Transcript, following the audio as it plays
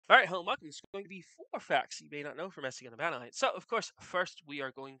All right, hello, welcome. It's going to be four facts you may not know from SC on the Battle Line. So, of course, first we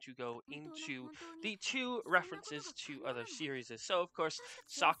are going to go into the two references to other series. So, of course,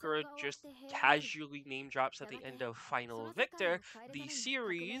 Sakura just casually name drops at the end of Final Victor the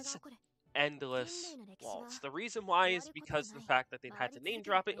series Endless Waltz. The reason why is because of the fact that they've had to name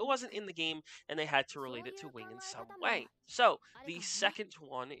drop it. It wasn't in the game, and they had to relate it to Wing in some way. So, the second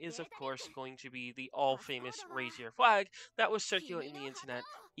one is, of course, going to be the all-famous Raise Your Flag that was circulating the internet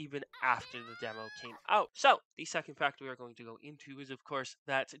even after the demo came out. So, the second fact we are going to go into is, of course,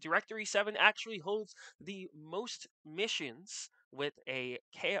 that Directory 7 actually holds the most missions without a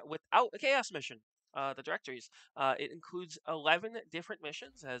chaos mission. The directories. It includes 11 different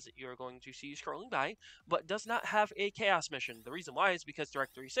missions, as you're going to see scrolling by, but does not have a chaos mission. The reason why is because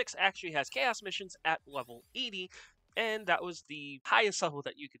Directory 6 actually has chaos missions at level 80, and that was the highest level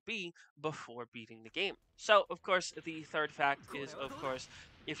that you could be before beating the game. So, of course, the third fact is, of course,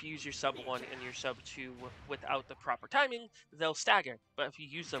 if you use your sub 1 and your sub 2 without the proper timing, they'll stagger. But if you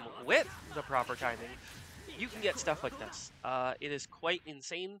use them with the proper timing, you can get stuff like this. It is quite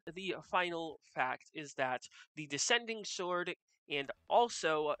insane. The final fact is that the Descending Sword and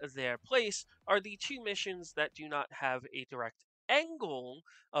also their place are the two missions that do not have a direct angle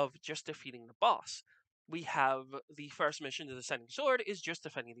of just defeating the boss. We have the first mission, the Descending Sword, is just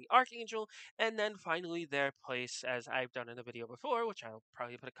defending the Archangel, and then finally their place, as I've done in a video before, which I'll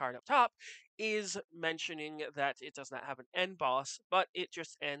probably put a card up top, is mentioning that it does not have an end boss, but it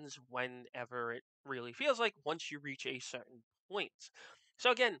just ends whenever it really feels like once you reach a certain point. So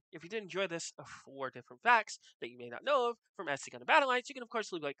again, if you did enjoy this, four different facts that you may not know of from SC on the Battle Lines, you can of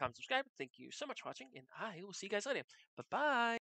course leave a like, comment, subscribe. Thank you so much for watching, and I will see you guys later. Bye-bye!